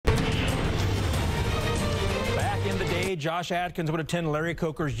Josh Adkins would attend Larry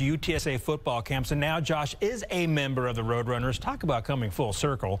Coker's UTSA football camps, and now Josh is a member of the Roadrunners. Talk about coming full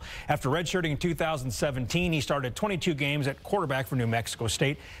circle. After redshirting in 2017, he started 22 games at quarterback for New Mexico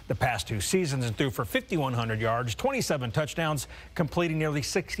State the past 2 seasons and threw for 5,100 yards, 27 touchdowns, completing nearly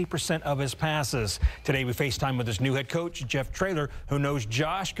 60% of his passes. Today we FaceTime with his new head coach, Jeff Traylor, who knows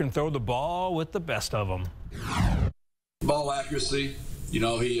Josh can throw the ball with the best of them. Ball accuracy,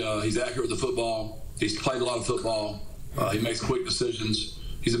 he's accurate with the football. He's played a lot of football. He makes quick decisions.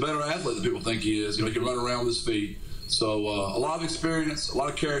 He's a better athlete than people think he is. He can run around with his feet. So a lot of experience, a lot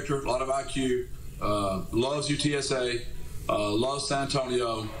of character, a lot of IQ. Loves UTSA, loves San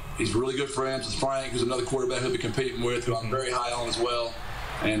Antonio. He's really good friends with Frank, who's another quarterback he'll be competing with, who I'm very high on as well.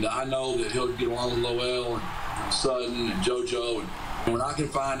 And I know that he'll get along with Lowell and Sutton and JoJo. And when I can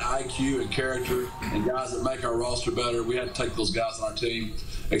find IQ and character and guys that make our roster better, we had to take those guys on our team,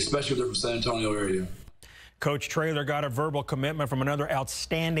 especially if they're from San Antonio area. Coach Traylor got a verbal commitment from another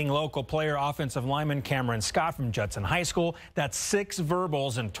outstanding local player, offensive lineman Cameron Scott from Judson High School. That's 6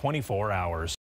 verbals in 24 hours.